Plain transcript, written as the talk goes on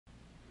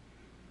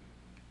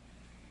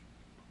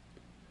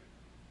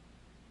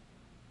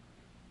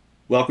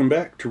Welcome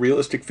back to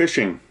Realistic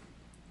Fishing.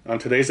 On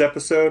today's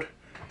episode,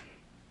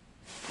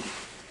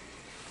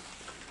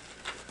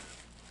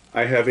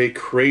 I have a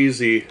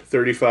crazy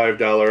 $35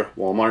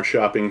 Walmart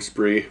shopping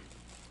spree.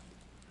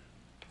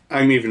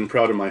 I'm even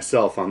proud of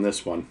myself on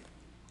this one.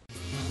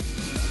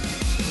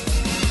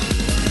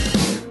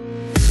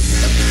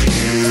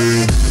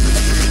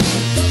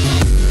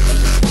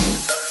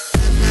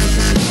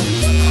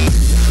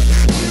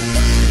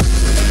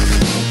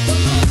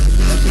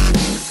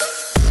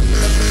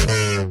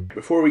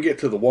 Before we get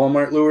to the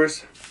Walmart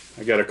lures,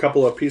 I got a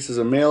couple of pieces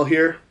of mail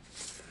here.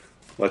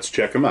 Let's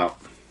check them out.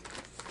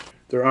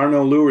 There are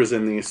no lures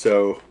in these,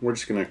 so we're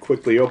just going to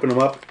quickly open them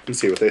up and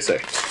see what they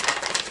say.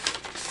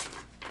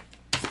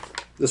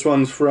 This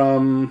one's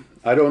from,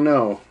 I don't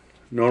know,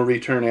 no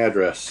return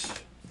address.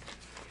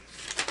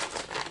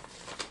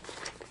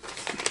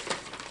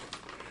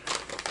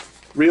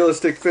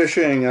 Realistic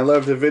Fishing, I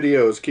love the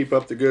videos, keep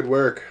up the good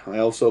work. I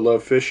also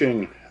love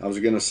fishing. I was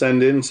going to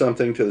send in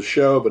something to the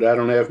show, but I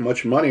don't have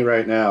much money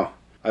right now.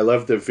 I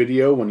love the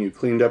video when you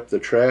cleaned up the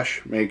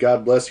trash. May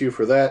God bless you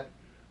for that.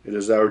 It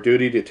is our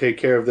duty to take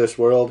care of this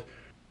world.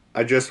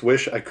 I just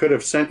wish I could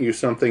have sent you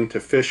something to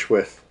fish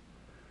with.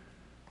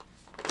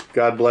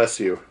 God bless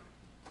you.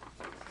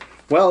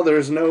 Well,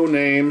 there's no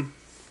name.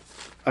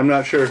 I'm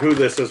not sure who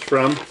this is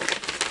from,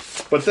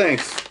 but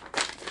thanks.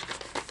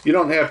 You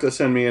don't have to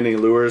send me any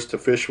lures to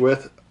fish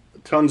with.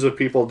 Tons of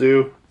people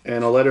do,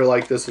 and a letter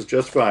like this is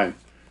just fine.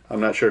 I'm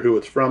not sure who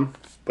it's from,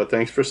 but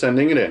thanks for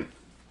sending it in.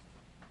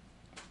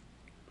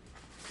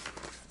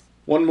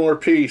 One more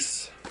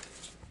piece.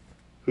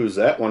 Who's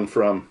that one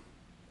from?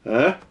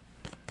 Huh?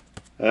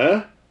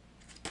 Huh?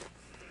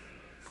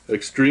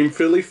 Extreme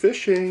Philly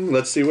Fishing.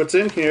 Let's see what's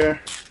in here.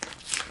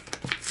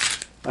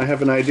 I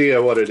have an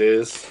idea what it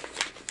is.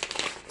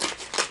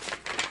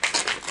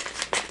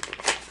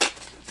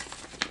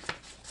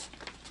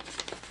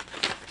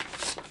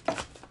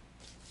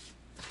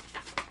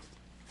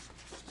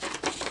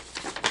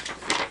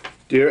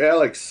 Dear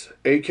Alex,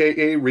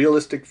 aka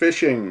Realistic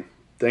Fishing,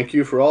 thank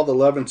you for all the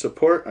love and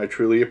support. I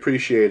truly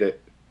appreciate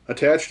it.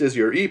 Attached is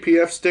your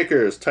EPF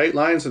stickers, tight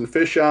lines and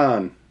fish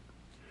on.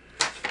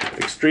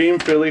 Extreme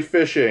Philly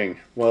Fishing.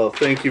 Well,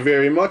 thank you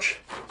very much,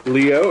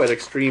 Leo at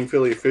Extreme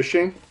Philly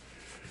Fishing.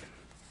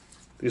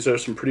 These are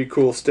some pretty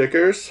cool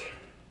stickers.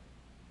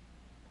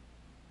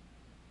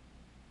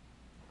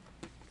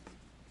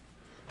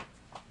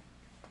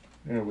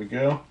 There we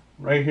go.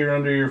 Right here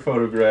under your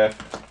photograph.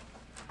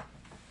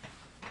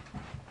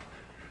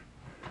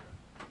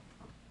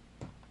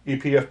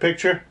 EPF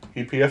picture,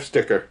 EPF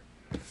sticker.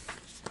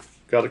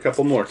 Got a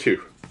couple more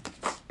too.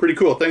 Pretty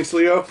cool. Thanks,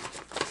 Leo.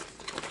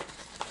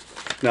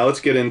 Now let's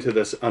get into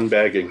this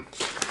unbagging.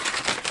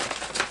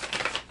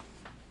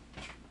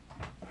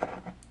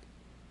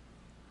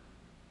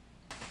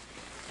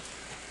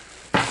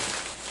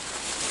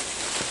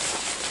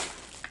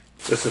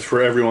 This is for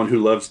everyone who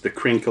loves the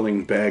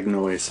crinkling bag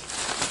noise.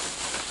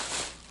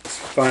 Let's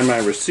find my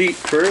receipt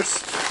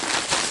first.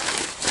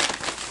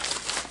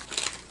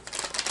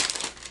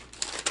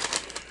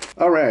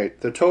 Alright,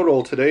 the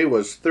total today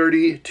was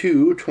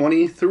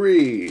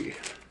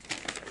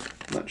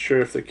 $32.23. Not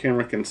sure if the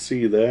camera can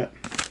see that.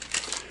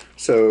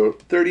 So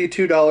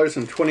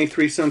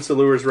 $32.23 of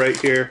lures right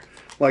here.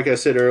 Like I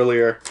said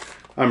earlier,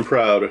 I'm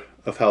proud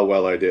of how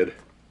well I did.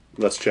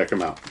 Let's check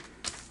them out.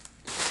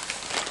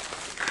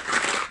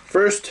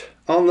 First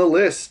on the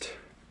list,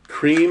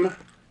 Cream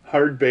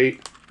Hardbait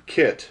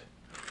Kit.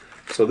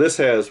 So this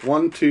has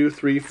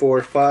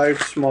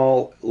 5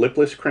 small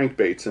lipless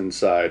crankbaits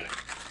inside.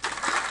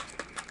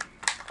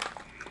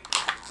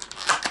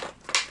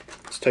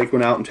 Take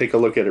one out and take a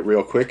look at it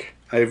real quick.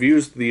 I have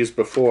used these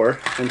before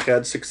and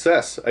had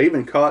success. I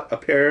even caught a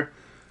pair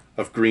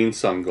of green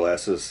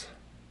sunglasses.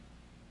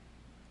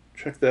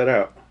 Check that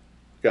out.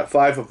 Got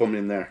 5 of them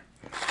in there.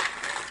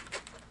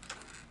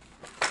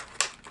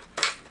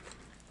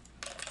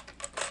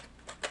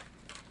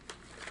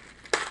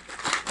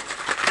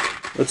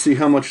 Let's see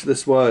how much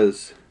this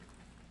was.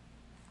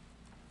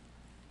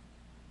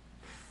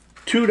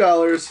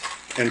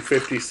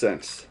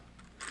 $2.50.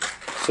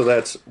 So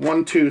that's 5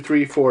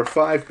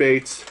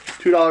 baits,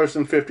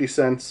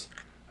 $2.50.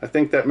 I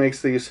think that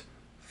makes these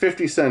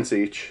 50 cents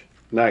each.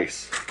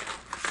 Nice.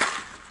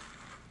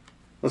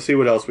 Let's see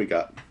what else we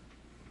got.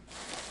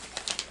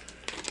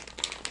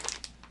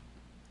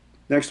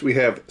 Next we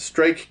have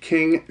Strike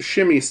King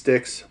Shimmy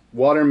Sticks,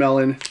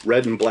 Watermelon,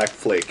 Red and Black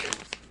Flake.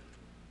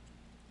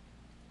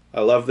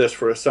 I love this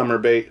for a summer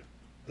bait,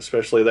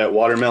 especially that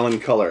watermelon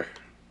color.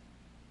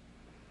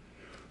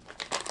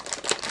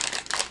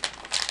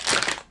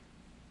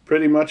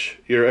 Pretty much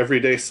your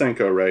everyday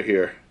Senko right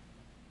here.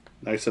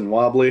 Nice and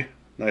wobbly,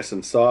 nice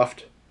and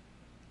soft.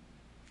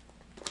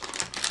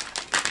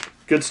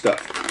 Good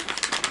stuff.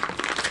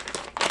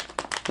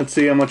 Let's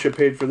see how much I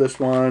paid for this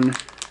one.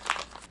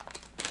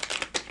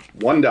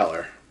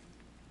 $1.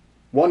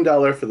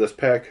 $1 for this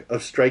pack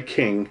of Strike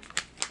King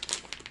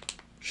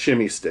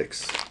shimmy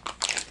sticks.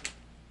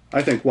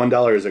 I think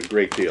 $1 is a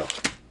great deal.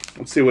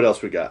 Let's see what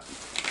else we got.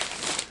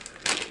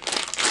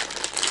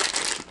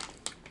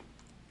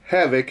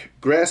 Havoc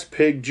Grass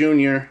Pig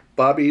Jr.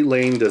 Bobby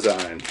Lane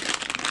design.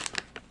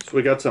 So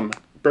we got some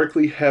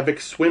Berkley Havoc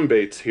swim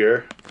baits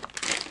here.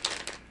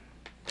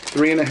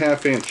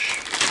 3.5 inch.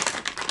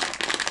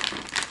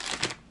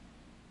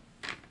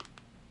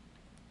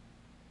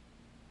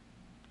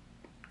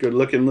 Good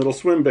looking little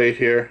swim bait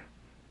here.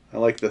 I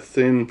like the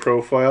thin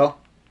profile.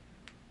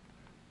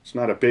 It's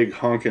not a big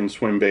honkin'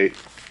 swim bait.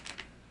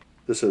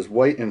 This is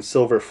white and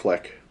silver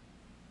fleck.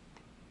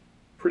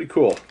 Pretty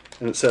cool.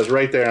 And it says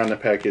right there on the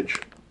package,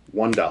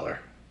 $1.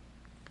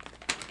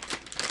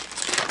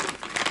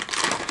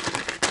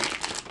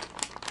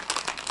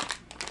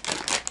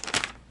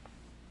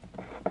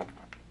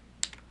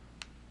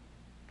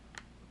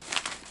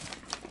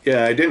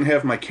 Yeah, I didn't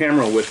have my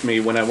camera with me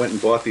when I went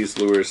and bought these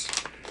lures.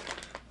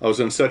 I was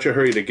in such a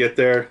hurry to get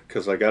there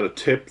because I got a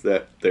tip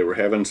that they were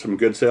having some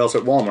good sales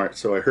at Walmart.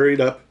 So I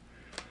hurried up.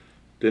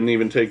 Didn't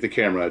even take the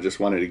camera. I just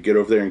wanted to get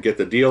over there and get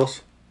the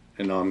deals.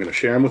 And now I'm going to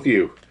share them with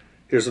you.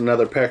 Here's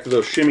another pack of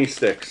those shimmy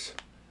sticks.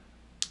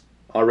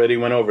 Already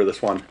went over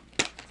this one.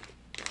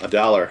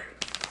 $1.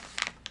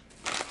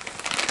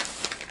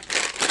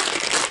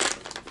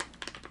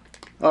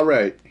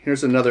 Alright,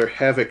 here's another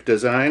Havoc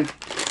design.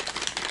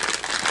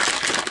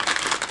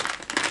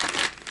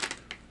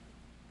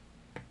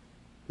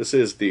 This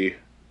is the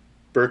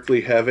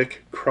Berkley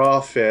Havoc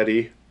Craw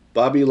Fatty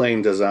Bobby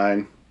Lane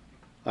design.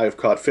 I've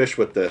caught fish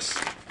with this.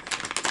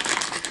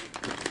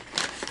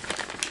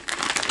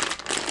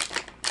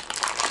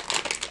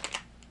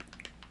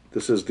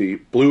 This is the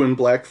blue and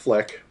black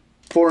fleck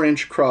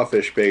 4-inch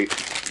crawfish bait.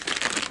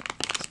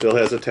 Still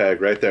has a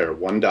tag right there,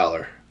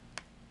 $1.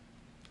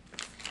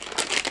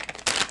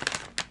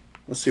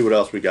 Let's see what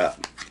else we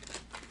got.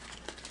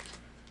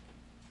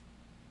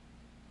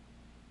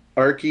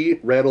 Arky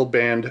Rattle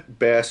Band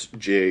Bass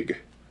Jig.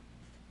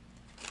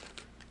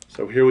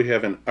 So here we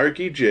have an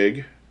Arky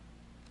jig.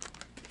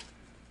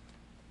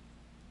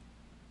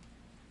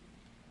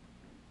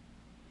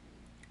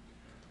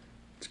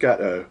 It's got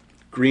a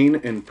green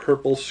and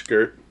purple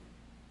skirt.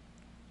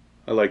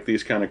 I like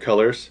these kind of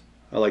colors.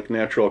 I like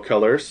natural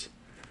colors.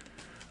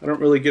 I don't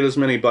really get as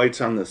many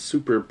bites on the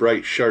super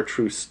bright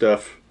chartreuse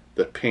stuff,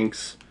 the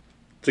pinks.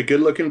 It's a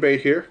good looking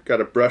bait here. Got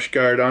a brush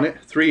guard on it,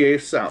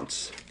 3/8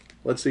 ounce.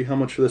 Let's see how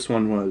much this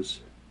one was.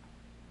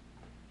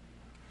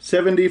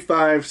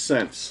 75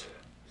 cents.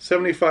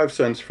 75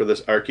 cents for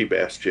this Arky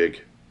bass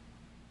jig.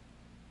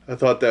 I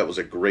thought that was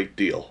a great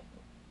deal.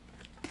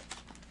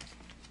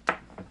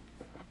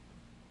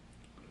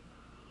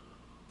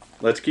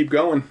 Let's keep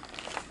going.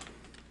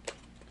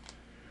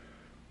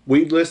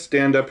 Weedless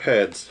stand-up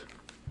heads.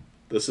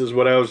 This is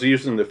what I was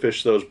using to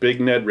fish those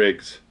big Ned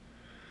rigs.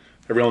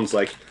 Everyone's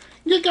like,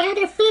 you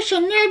gotta fish a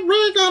Ned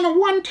rig on a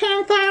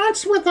 1/10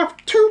 ounce with a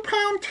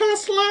 2-pound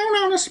test line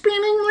on a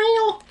spinning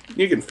reel.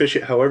 You can fish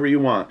it however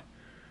you want.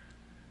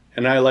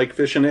 And I like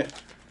fishing it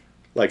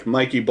like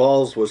Mikey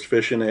Balls was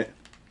fishing it.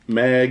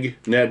 Mag,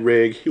 Ned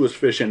rig, he was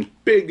fishing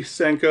big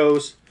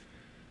Senkos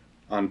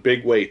on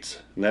big weights.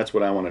 And that's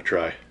what I want to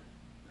try.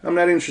 I'm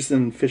not interested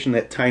in fishing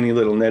that tiny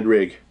little Ned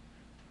rig.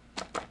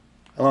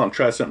 I want to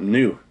try something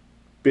new.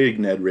 Big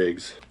Ned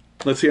rigs.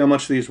 Let's see how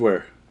much these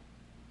were.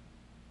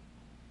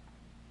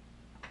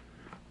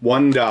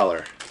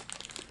 $1.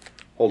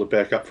 Hold it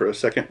back up for a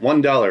second.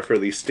 $1 for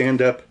these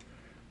stand-up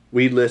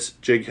weedless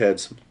jig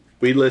heads.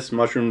 Weedless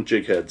mushroom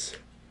jig heads.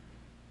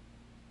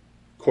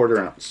 1/4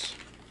 ounce.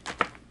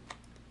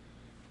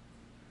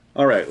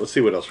 Alright, let's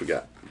see what else we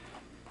got.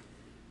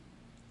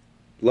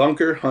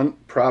 Lunkerhunt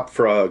prop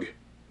frog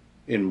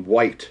in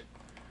white.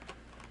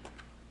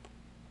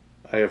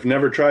 I have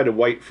never tried a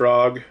white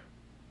frog.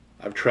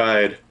 I've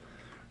tried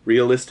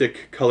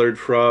realistic colored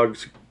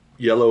frogs,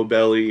 yellow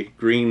belly,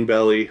 green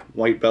belly,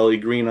 white belly,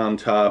 green on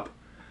top.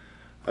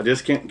 I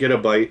just can't get a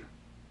bite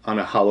on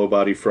a hollow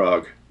body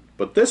frog.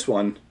 But this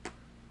one's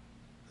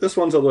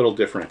a little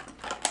different.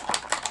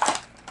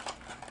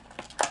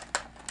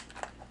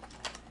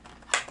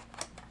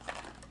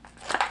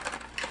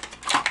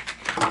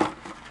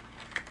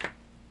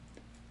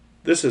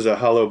 This is a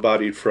hollow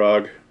bodied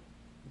frog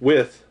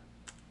with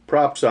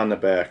props on the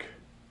back.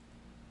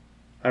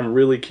 I'm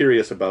really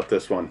curious about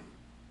this one.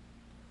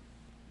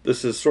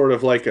 This is sort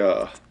of like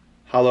a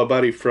hollow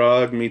body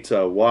frog meets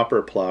a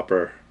whopper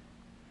plopper.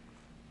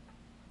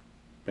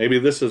 Maybe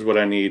this is what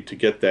I need to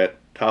get that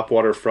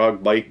topwater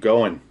frog bite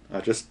going.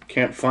 I just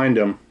can't find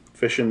them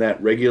fishing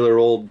that regular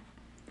old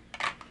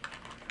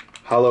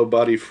hollow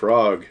body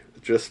frog,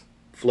 just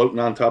floating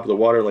on top of the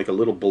water like a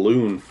little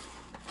balloon.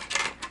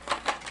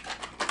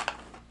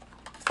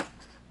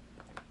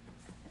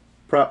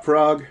 Prop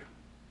frog,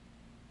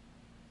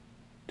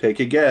 take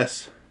a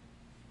guess.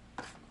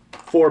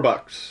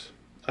 $4.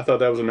 I thought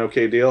that was an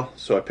okay deal,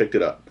 so I picked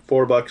it up.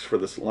 $4 for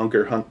this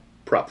Lunkerhunt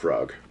prop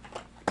frog.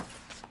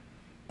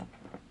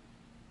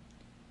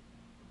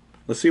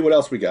 Let's see what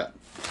else we got.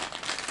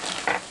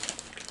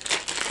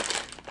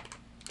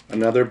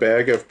 Another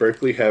bag of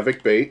Berkley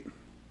Havoc bait.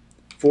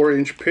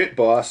 4-inch Pit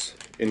Boss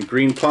in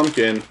green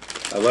pumpkin.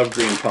 I love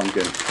green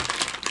pumpkin.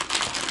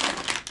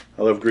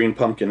 I love green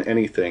pumpkin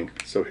anything.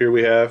 So here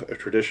we have a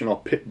traditional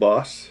pit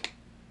boss.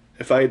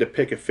 If I had to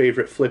pick a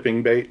favorite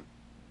flipping bait,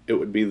 it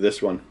would be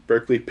this one,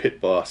 Berkley Pit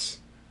Boss.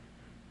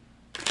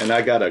 And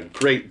I got a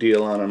great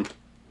deal on them,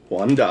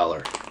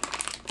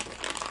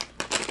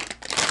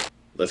 $1.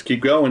 Let's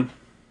keep going.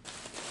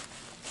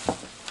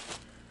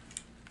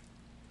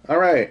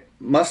 Alright,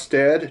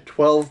 Mustad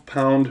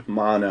 12-pound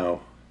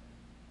mono.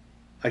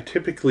 I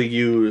typically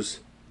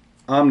use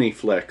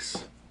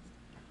Omniflex,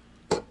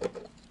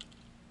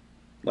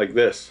 like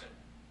this.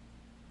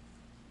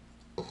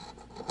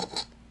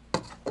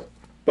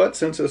 But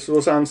since this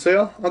was on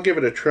sale, I'll give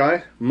it a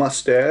try.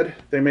 Mustad,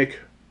 they make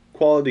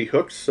quality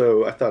hooks,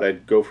 so I thought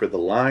I'd go for the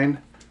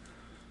line.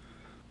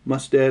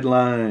 Mustad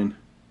line.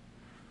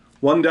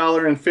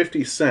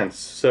 $1.50,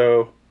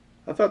 so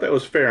I thought that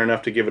was fair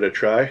enough to give it a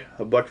try.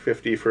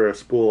 $1.50 for a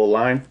spool of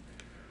line.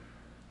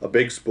 A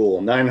big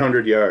spool,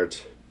 900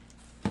 yards.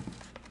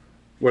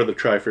 Worth a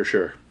try for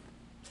sure.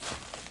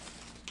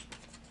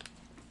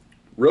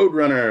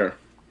 Roadrunner.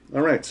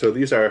 Alright, so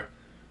these are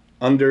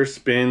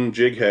underspin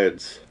jig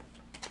heads.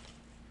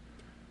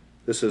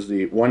 This is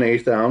the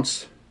 1/8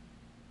 ounce.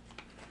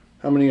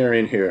 How many are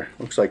in here?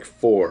 Looks like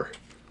 4.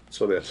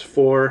 So that's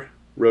 4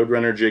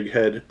 Roadrunner jig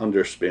head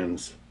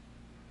underspins.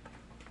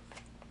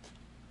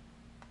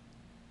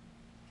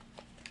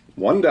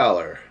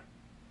 $1.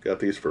 Got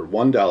these for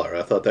 $1.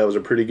 I thought that was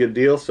a pretty good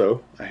deal,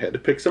 so I had to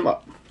pick some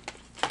up.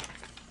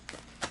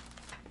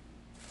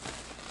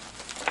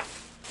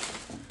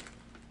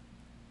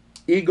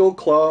 Eagle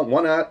Claw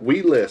 1/0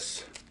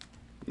 weedless.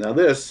 Now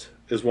this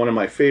is one of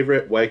my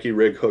favorite wacky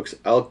rig hooks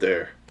out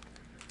there.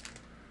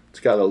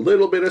 It's got a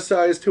little bit of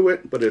size to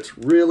it, but it's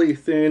really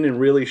thin and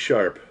really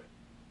sharp.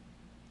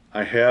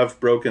 I have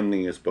broken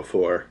these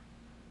before.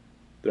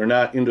 They're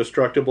not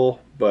indestructible,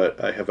 but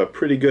I have a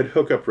pretty good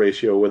hookup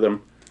ratio with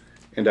them,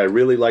 and I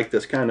really like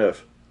this kind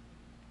of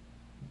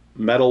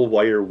metal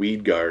wire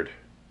weed guard.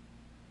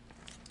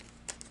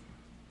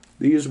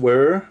 These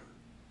were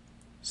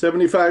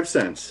 75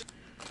 cents.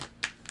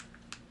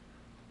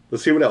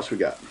 Let's see what else we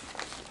got.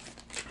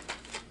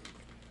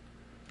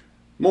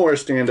 More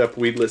stand-up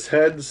weedless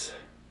heads,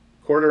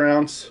 1/4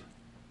 ounce.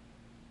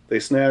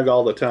 They snag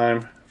all the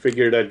time.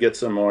 Figured I'd get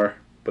some more,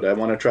 but I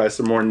want to try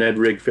some more Ned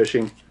rig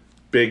fishing.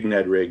 Big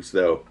Ned rigs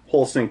though,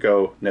 whole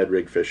Cinco Ned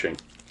rig fishing.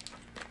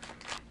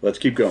 Let's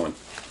keep going.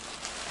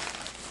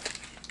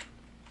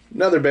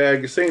 Another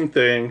bag, same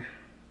thing,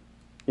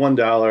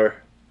 $1.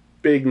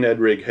 Big Ned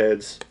rig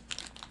heads.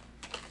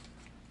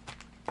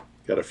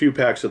 Got a few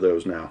packs of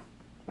those now.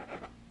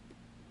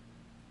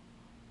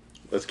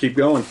 Let's keep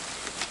going.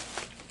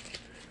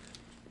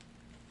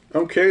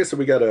 Okay, so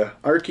we got a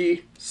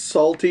Arky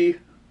Salty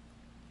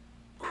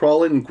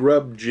Crawlin'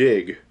 Grub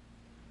Jig.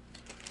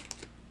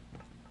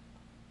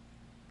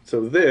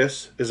 So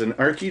this is an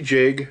Arky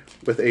jig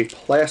with a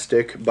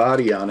plastic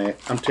body on it.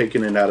 I'm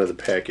taking it out of the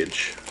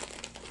package.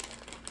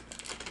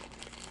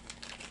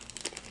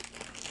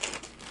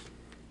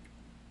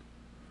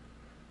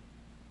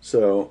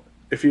 So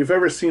if you've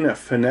ever seen a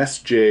finesse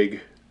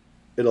jig,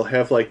 it'll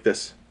have like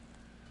this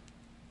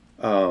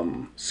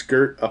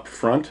skirt up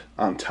front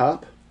on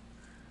top.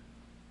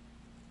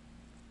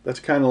 That's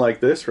kind of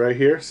like this right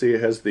here. See, it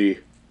has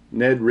the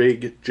Ned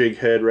rig jig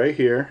head right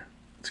here.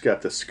 It's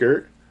got the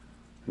skirt,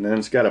 and then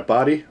it's got a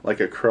body like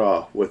a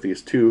craw with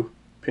these 2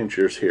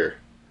 pinchers here.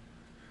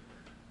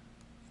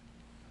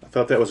 I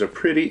thought that was a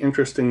pretty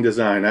interesting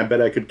design. I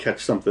bet I could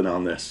catch something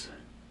on this.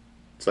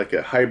 It's like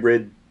a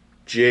hybrid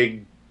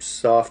jig,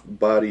 soft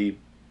body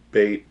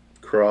bait,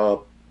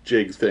 craw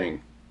jig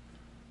thing.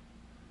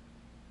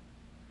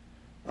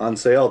 On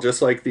sale,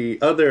 just like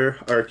the other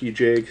Arky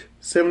jig,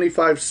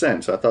 75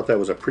 cents. I thought that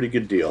was a pretty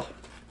good deal.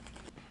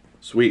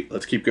 Sweet,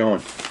 let's keep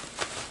going.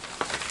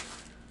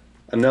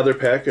 Another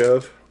pack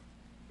of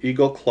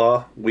Eagle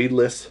Claw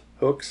weedless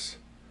hooks.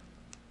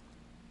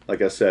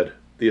 Like I said,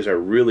 these are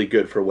really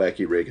good for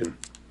wacky rigging.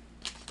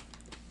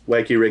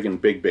 Wacky rigging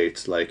big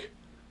baits like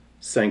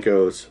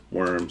Senkos,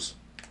 worms.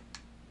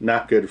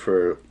 Not good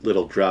for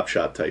little drop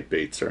shot type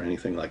baits or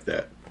anything like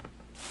that.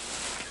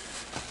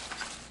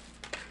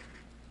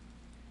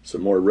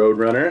 Some more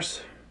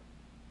Roadrunners.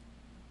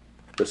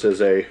 This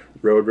is a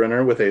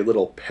Roadrunner with a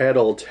little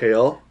paddle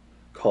tail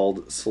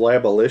called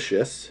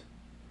Slabalicious.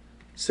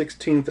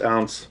 16th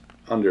ounce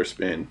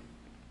underspin.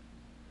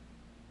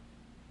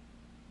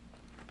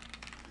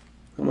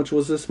 How much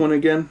was this one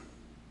again?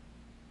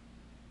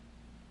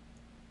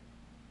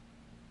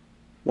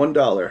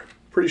 $1.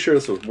 Pretty sure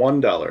this was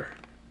 $1.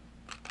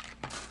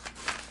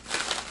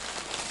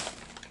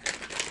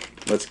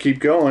 Let's keep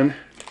going.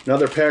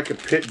 Another pack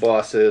of Pit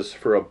Bosses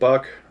for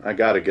 $1. I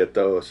gotta get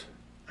those.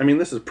 I mean,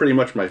 this is pretty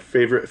much my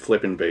favorite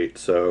flipping bait,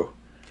 so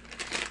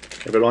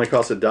if it only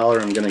costs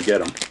 $1, I'm gonna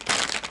get them.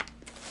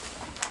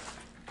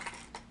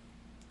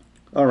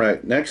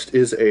 Alright, next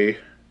is a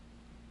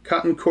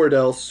Cotton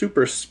Cordell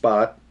Super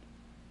Spot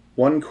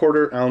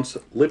 1/4 ounce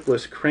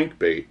lipless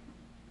crankbait.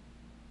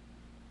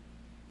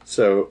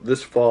 So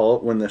this fall,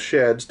 when the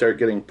shad start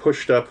getting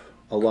pushed up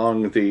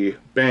along the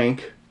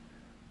bank,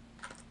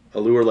 a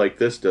lure like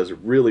this does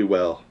really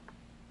well.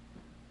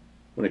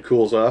 when it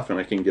cools off and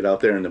I can get out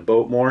there in the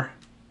boat more,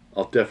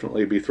 I'll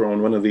definitely be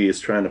throwing one of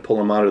these, trying to pull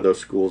them out of those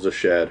schools of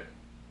shad.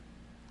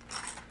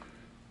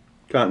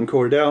 Cotton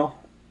cordell,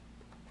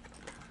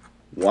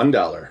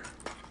 $1.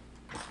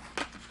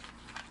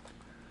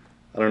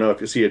 I don't know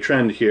if you see a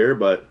trend here,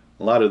 but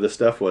a lot of this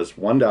stuff was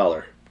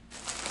 $1.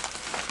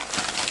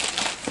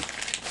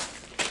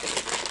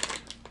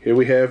 Here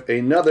we have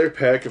another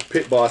pack of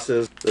Pit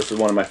Bosses. This is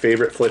one of my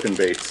favorite flipping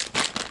baits.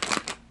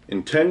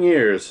 In 10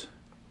 years,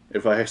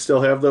 if I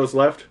still have those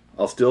left,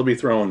 I'll still be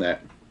throwing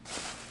that.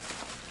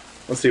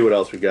 Let's see what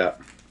else we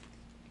got.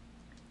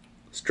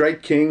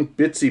 Strike King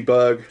Bitsy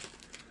Bug.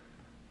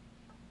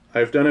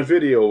 I've done a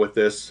video with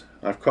this.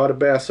 I've caught a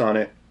bass on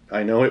it.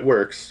 I know it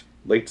works.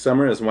 Late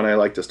summer is when I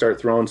like to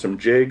start throwing some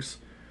jigs.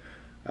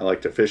 I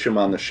like to fish them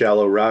on the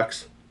shallow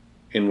rocks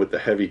in with the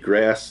heavy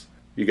grass.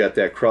 You got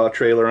that craw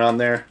trailer on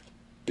there.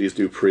 These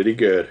do pretty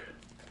good.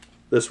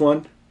 This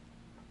one,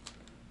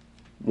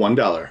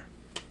 $1.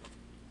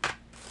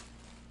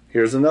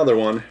 Here's another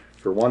one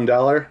for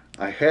 $1.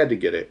 I had to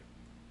get it.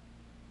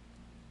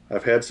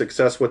 I've had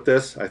success with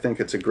this. I think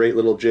it's a great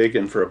little jig,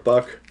 and for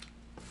 $1,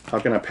 how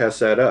can I pass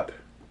that up?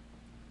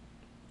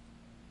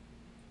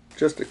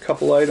 Just a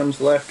couple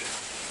items left.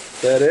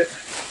 Is that it?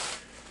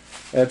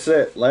 That's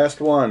it. Last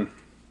one.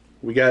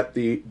 We got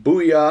the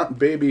Booyah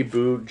Baby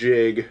Boo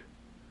jig.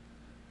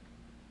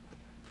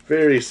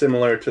 Very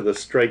similar to the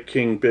Strike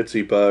King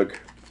Bitsy Bug.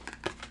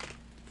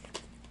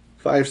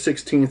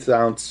 5/16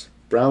 ounce,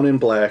 brown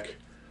and black.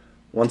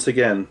 Once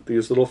again,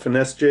 these little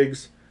finesse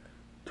jigs,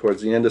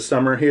 towards the end of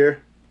summer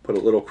here, put a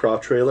little craw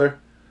trailer.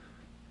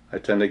 I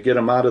tend to get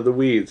them out of the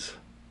weeds.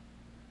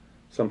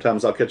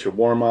 Sometimes I'll catch a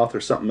warmouth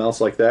or something else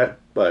like that,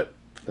 but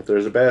if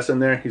there's a bass in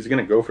there, he's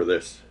going to go for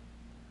this.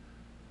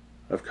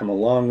 I've come a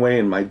long way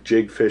in my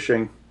jig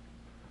fishing.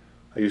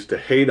 I used to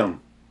hate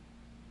them.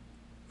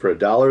 For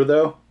 $1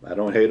 though, I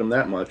don't hate them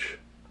that much.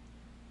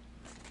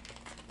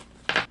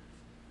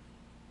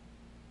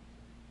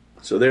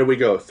 So there we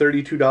go,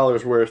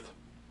 $32 worth.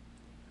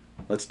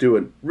 Let's do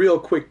a real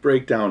quick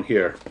breakdown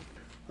here.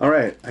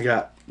 Alright, I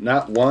got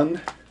not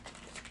 1,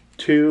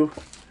 2,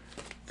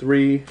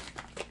 3,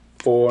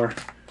 4,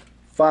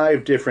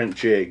 5 different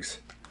jigs.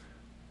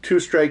 2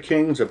 Strike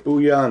Kings, a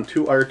Booyah, and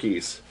 2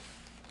 Arkies.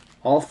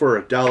 All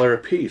for $1 a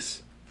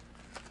piece.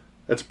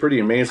 That's pretty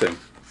amazing.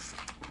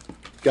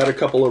 Got a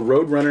couple of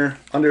Roadrunner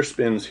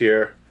underspins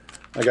here.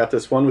 I got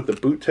this one with the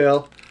boot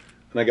tail,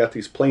 and I got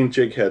these plain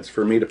jig heads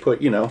for me to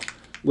put, you know,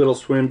 little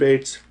swim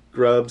baits,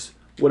 grubs,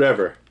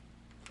 whatever.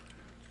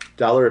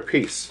 $1 a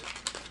piece.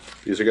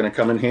 These are going to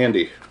come in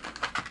handy.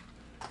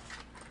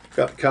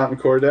 Got the Cotton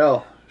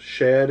Cordell,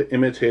 shad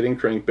imitating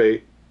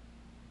crankbait,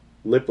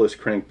 lipless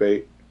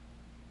crankbait,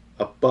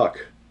 $1.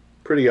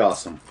 Pretty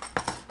awesome.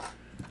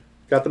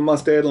 Got the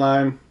Mustad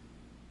line.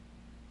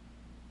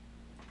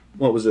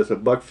 What was this,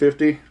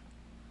 $1.50?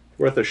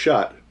 Worth a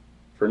shot.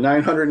 For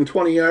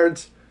 920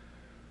 yards,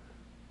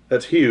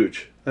 that's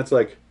huge. That's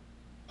like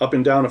up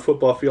and down a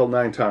football field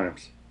 9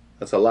 times.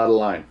 That's a lot of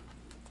line.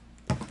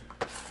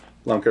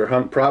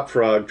 Lunkerhunt prop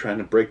frog, trying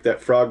to break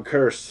that frog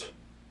curse.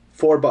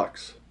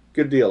 $4.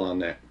 Good deal on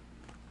that.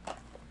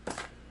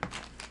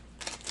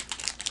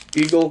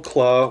 Eagle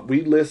Claw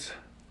weedless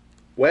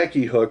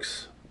wacky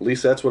hooks. At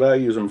least that's what I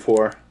use them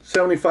for.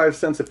 75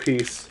 cents a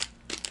piece.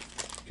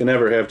 Can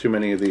never have too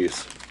many of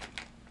these.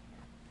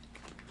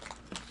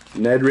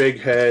 Ned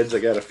rig heads, I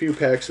got a few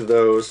packs of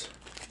those.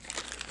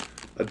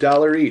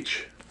 $1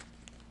 each.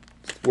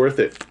 It's worth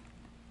it.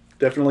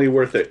 Definitely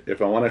worth it.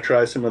 If I want to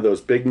try some of those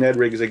big Ned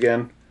rigs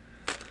again.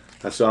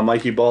 I saw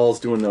Mikey Balls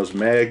doing those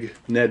mag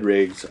Ned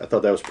rigs. I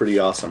thought that was pretty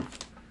awesome.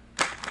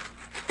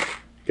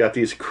 Got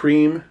these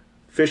Cream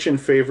Fishing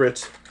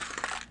Favorites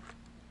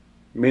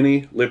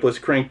mini lipless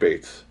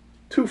crankbaits.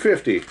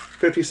 $2.50,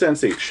 50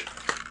 cents each.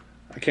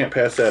 I can't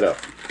pass that up.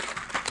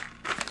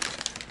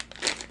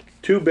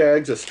 2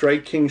 bags of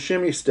Strike King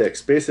shimmy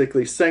sticks,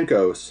 basically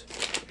Senkos,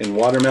 in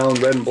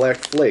watermelon red and black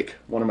flake,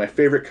 one of my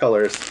favorite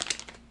colors.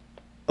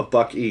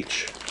 $1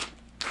 each.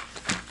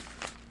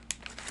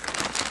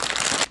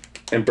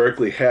 And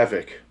Berkley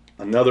Havoc,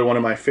 another one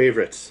of my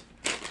favorites.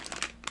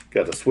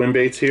 Got the swim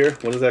baits here.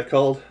 What is that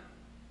called?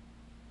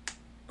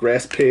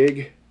 Grass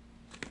Pig.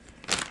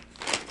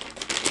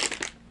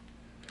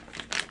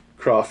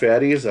 Craw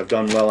fatties, I've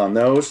done well on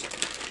those.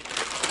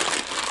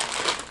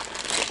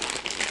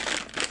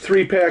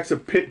 3 packs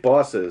of Pit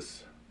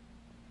Bosses.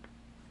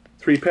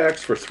 3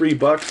 packs for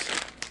 $3.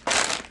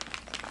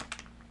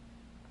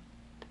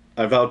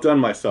 I've outdone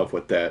myself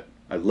with that.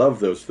 I love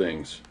those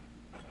things.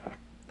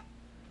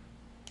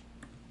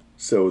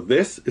 So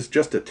this is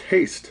just a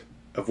taste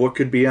of what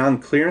could be on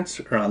clearance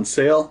or on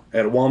sale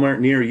at a Walmart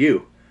near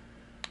you.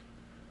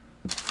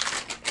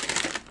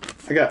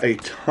 I got a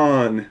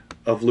ton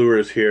of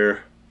lures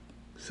here.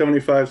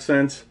 75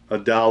 cents,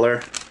 $1,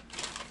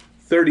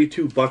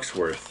 $32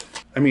 worth.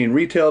 I mean,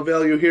 retail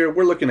value here,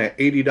 we're looking at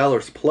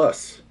 $80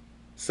 plus.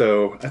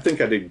 So I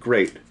think I did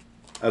great.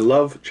 I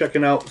love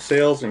checking out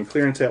sales and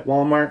clearance at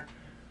Walmart.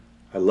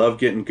 I love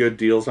getting good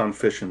deals on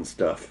fishing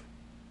stuff.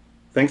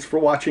 Thanks for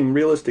watching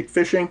Realistic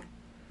Fishing.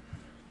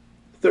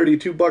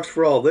 32 bucks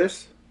for all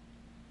this?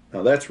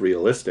 Now that's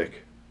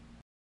realistic.